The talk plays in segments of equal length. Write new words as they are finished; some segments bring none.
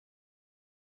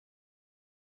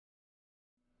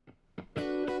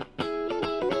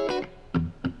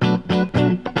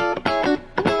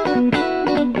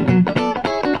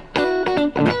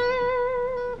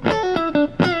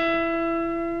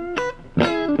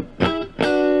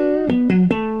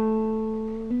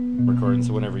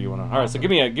going on. All right, so give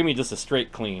me just a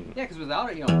straight clean. Yeah, because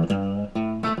without it, you know,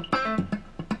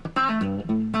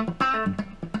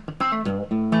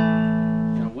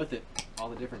 with it, all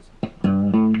the difference.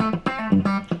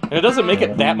 And it doesn't make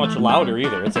it that much louder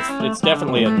either. It's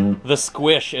definitely the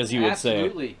squish, as you would say.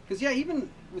 Absolutely. Because yeah, even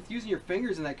with using your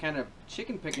fingers and that kind of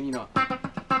chicken picking, you know.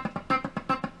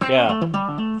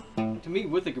 Yeah. To me,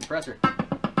 with the compressor,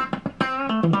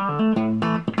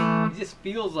 it just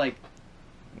feels like.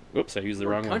 Oops, I used the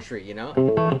wrong country, you know.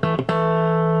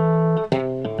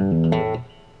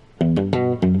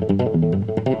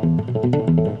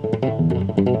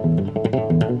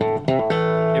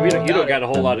 You don't got a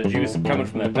whole lot of juice coming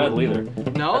from that pedal either.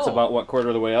 No. That's about, what, quarter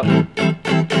of the way up?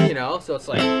 You know, so it's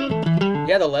like,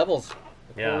 yeah, the levels,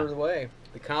 quarter of the way.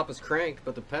 The comp is cranked,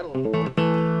 but the pedal, you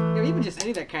know, even just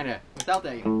any of that kind of, without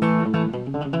that,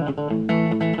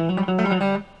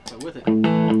 but with it.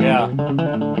 Yeah.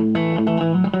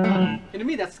 And to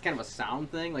me, that's kind of a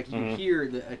sound thing. Like, you can hear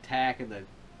the attack and the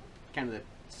kind of the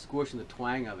squish and the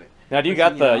twang of it. Now, do you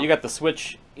got you got the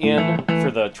switch in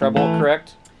for the treble,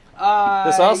 correct?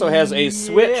 This also has a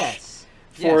switch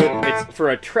for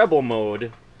a treble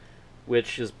mode,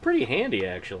 which is pretty handy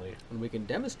actually. And we can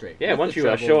demonstrate. Yeah, once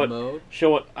you show it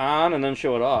on and then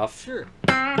show it off. Sure.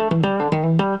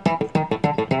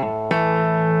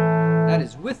 That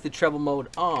is with the treble mode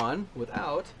on.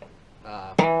 Without.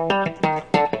 Actually,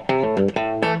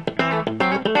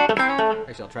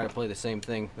 I'll try to play the same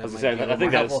thing. I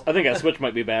think that switch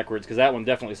might be backwards because that one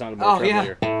definitely sounded more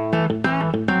treblier.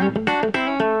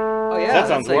 Oh yeah, that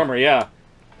sounds warmer. Yeah.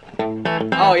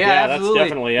 Oh yeah, absolutely. That's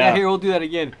definitely Yeah, here we'll do that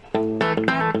again.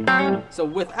 So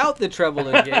without the treble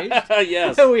engaged,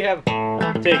 yes. We have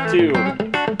take 2.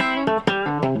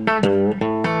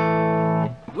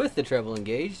 With the treble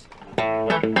engaged.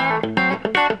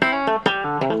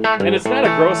 And it's not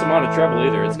a gross amount of treble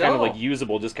either. It's kind of like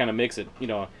usable. Just kind of makes it, you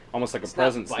know, almost like a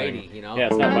presence thing. You know? Yeah,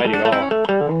 it's not bitey at all.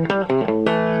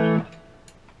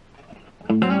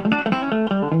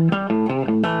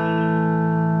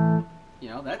 You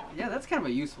know, that's kind of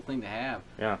a useful thing to have.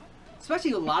 Yeah.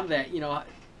 Especially a lot of that, you know,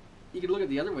 you could look at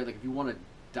the other way, like if you want to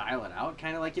dial it out,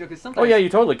 kind of like, you know, because sometimes. Oh yeah, you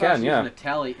totally can. Yeah.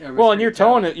 Well, and your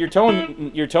tone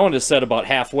is set about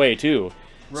halfway too.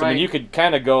 So I mean, you could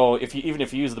kind of go even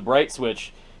if you use the bright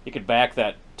switch, you could back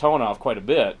that tone off quite a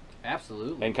bit.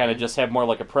 Absolutely. And kind of just have more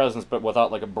like a presence, but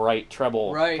without like a bright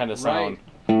treble kind of sound.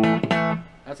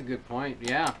 That's a good point.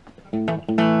 Yeah.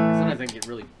 Sometimes they can get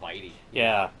really bitey.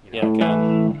 Yeah. You know? Yeah, it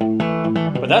can.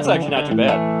 But that's actually not too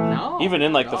bad. No. Even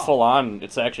in like the full on,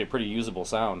 it's actually a pretty usable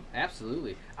sound.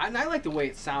 Absolutely. And I like the way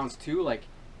it sounds too. Like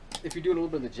if you're doing a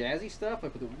little bit of the jazzy stuff,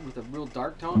 like with a real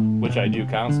dark tone. Which I do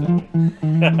constantly.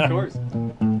 Of course.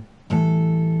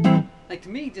 Like to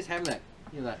me, just having that,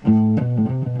 you know, that.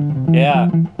 Yeah.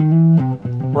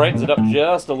 Brightens it up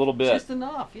just a little bit. Just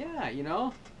enough, yeah, you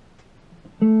know.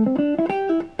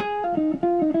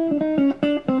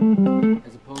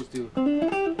 As opposed to.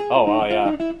 Oh,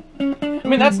 yeah. I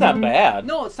mean, that's not bad.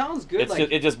 No, it sounds good.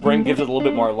 It just gives it a little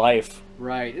bit more life.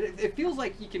 Right. It feels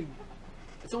like you can.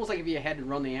 It's almost like if you had to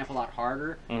run the amp a lot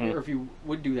harder, or if you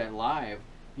would do that live,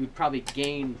 you'd probably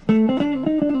gain.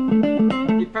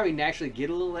 You'd probably naturally get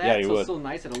a little of that. Yeah, you would. It's so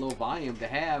nice at a low volume to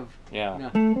have. Yeah. You know,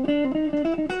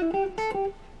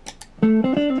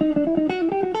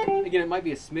 again, it might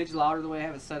be a smidge louder the way I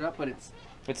have it set up, but it's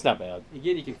not bad.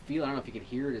 Again, you can feel it. I don't know if you can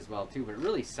hear it as well too, but it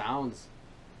really sounds.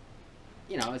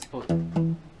 You know, as opposed to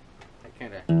that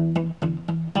kind of.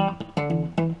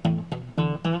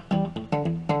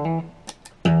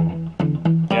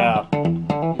 Yeah.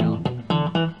 You know.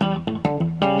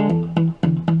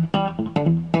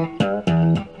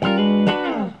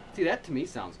 See, that to me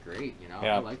sounds great. You know,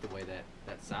 yeah. I like the way that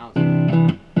sounds.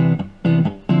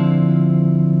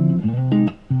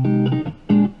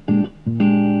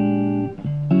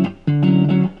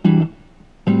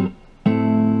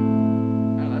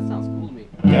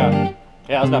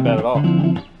 Yeah, it's not bad at all.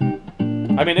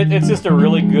 I mean, it's just a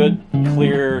really good,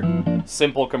 clear,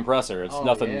 simple compressor. It's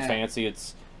nothing fancy.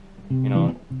 It's, you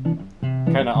know,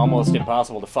 kind of almost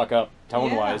impossible to fuck up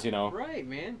tone-wise, you know. Right,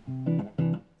 man.